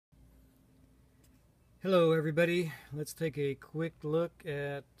Hello everybody, let's take a quick look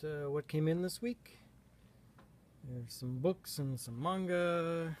at what came in this week. There's some books and some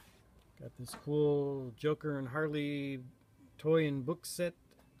manga. Got this cool Joker and Harley toy and book set.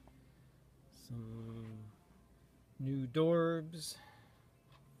 Some new Dorbs.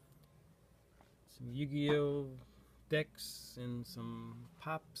 Some Yu-Gi-Oh decks and some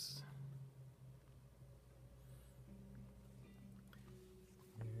Pops.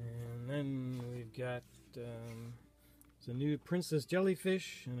 And then we've got a new Princess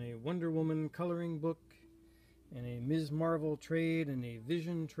Jellyfish and a Wonder Woman coloring book and a Ms. Marvel trade and a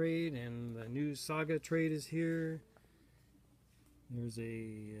Vision trade, and the new Saga trade is here. There's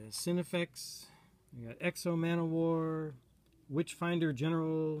a Cinefex. We got Exo Manowar, Witchfinder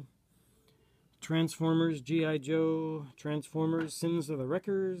General, Transformers G.I. Joe, Transformers Sins of the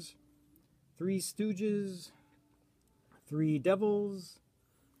Wreckers, Three Stooges, Three Devils,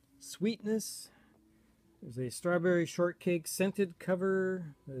 Sweetness. There's a Strawberry Shortcake scented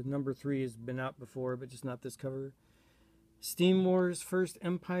cover. Number 3 has been out before, but just not this cover. Steam Wars First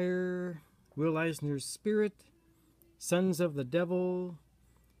Empire, Will Eisner's Spirit, Sons of the Devil,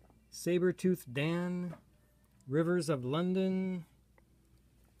 Sabretooth Dan, Rivers of London,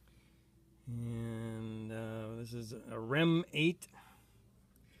 and this is a Rem 8,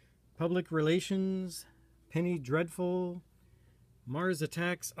 Public Relations, Penny Dreadful, Mars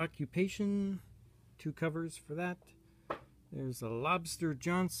Attacks Occupation, 2 covers for that. There's a Lobster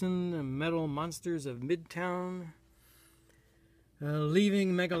Johnson and Metal Monsters of Midtown,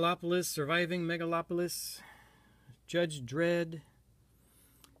 Leaving Megalopolis, Surviving Megalopolis, Judge Dredd,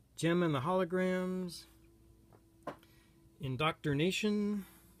 Gem and the Holograms, Indoctrination,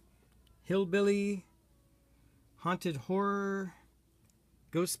 Hillbilly, Haunted Horror,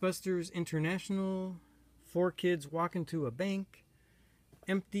 Ghostbusters International, 4 Kids Walk into a Bank,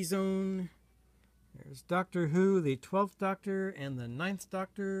 Empty Zone. There's Doctor Who, the 12th Doctor and the 9th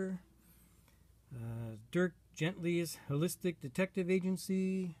Doctor, Dirk Gently's Holistic Detective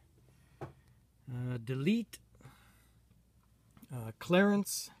Agency, Delete,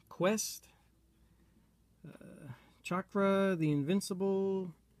 Clarence Quest, Chakra, the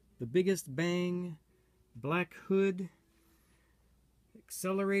Invincible, The Biggest Bang, Black Hood,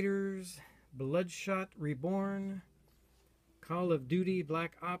 Accelerators, Bloodshot Reborn, Call of Duty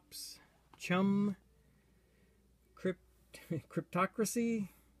Black Ops, Chum, Cryptocracy,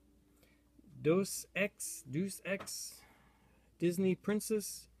 Deus Ex, Disney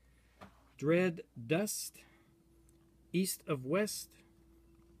Princess, Dread Dust, East of West,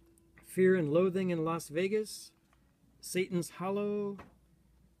 Fear and Loathing in Las Vegas, Satan's Hollow,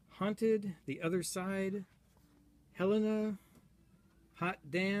 Haunted, The Other Side, Helena, Hot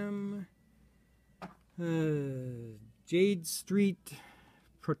Damn, Jade Street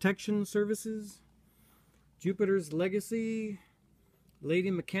Protection Services, Jupiter's Legacy, Lady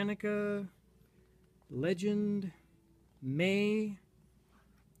Mechanica, Legend, May,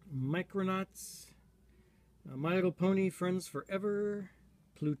 Micronauts, My Little Pony Friends Forever,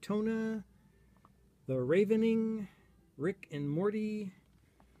 Plutona, The Ravening, Rick and Morty,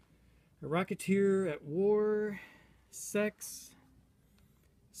 A Rocketeer at War, Sex,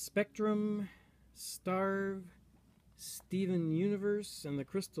 Spectrum, Starve, Steven Universe and the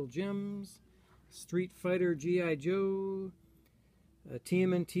Crystal Gems, Street Fighter G.I. Joe,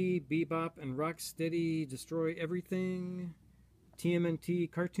 TMNT, Bebop and Rocksteady Destroy Everything,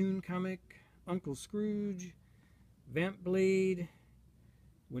 TMNT Cartoon Comic, Uncle Scrooge, Vamp Blade,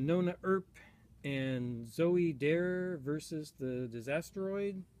 Winona Earp and Zoe Dare versus the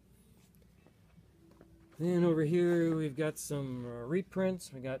Disasteroid. Then over here we've got some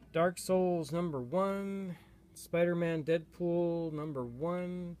reprints. We got Dark Souls #1, Spider-Man Deadpool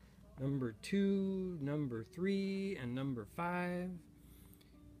 #1, #2, #3, and #5.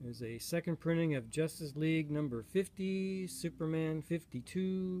 There's a second printing of Justice League #50, Superman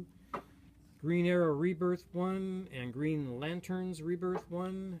 52, Green Arrow Rebirth 1, and Green Lanterns Rebirth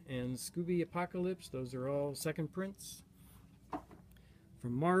 1, and Scooby Apocalypse. Those are all second prints.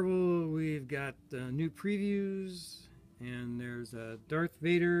 From Marvel, we've got new previews, and there's a Darth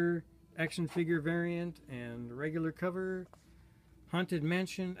Vader action figure variant and regular cover, Haunted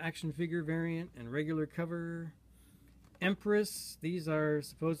Mansion action figure variant and regular cover, Empress. These are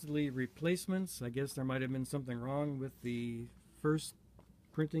supposedly replacements. I guess there might have been something wrong with the first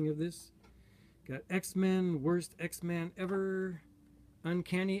printing of this. Got X-Men, Worst X-Men Ever,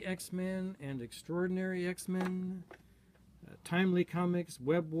 Uncanny X-Men and Extraordinary X-Men, Timely Comics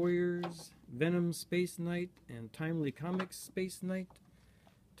Web Warriors, Venom Space Knight and Timely Comics Space Knight,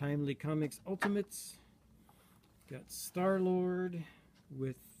 Timely Comics Ultimates. Got Star-Lord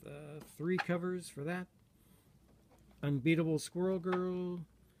with 3 covers for that. Unbeatable Squirrel Girl,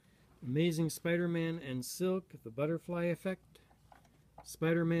 Amazing Spider-Man and Silk, The Butterfly Effect,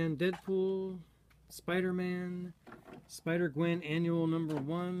 Spider-Man Deadpool, Spider-Man, Spider-Gwen Annual number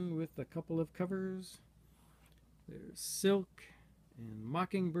 1 with a couple of covers. There's Silk and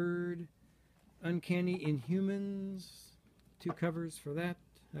Mockingbird, Uncanny Inhumans, 2 covers for that.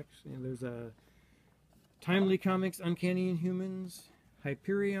 Actually, there's a Timely Comics Uncanny Inhumans,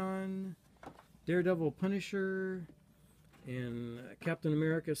 Hyperion, Daredevil Punisher, and Captain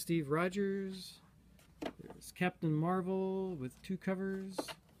America Steve Rogers. There's Captain Marvel with 2 covers.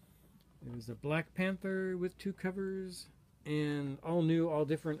 There's a Black Panther with 2 covers. And all new, all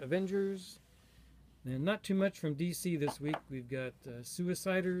different Avengers. And not too much from DC this week. We've got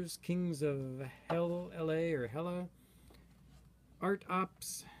Suiciders, Kings of Hell, LA or Hella, Art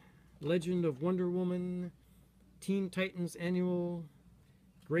Ops, Legend of Wonder Woman, Teen Titans Annual,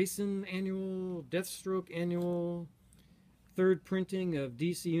 Grayson Annual, Deathstroke Annual, 3rd printing of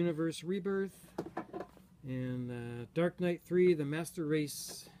DC Universe Rebirth, and Dark Knight 3, The Master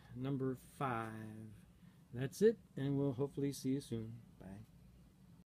Race number 5. That's it, and we'll hopefully see you soon. Bye.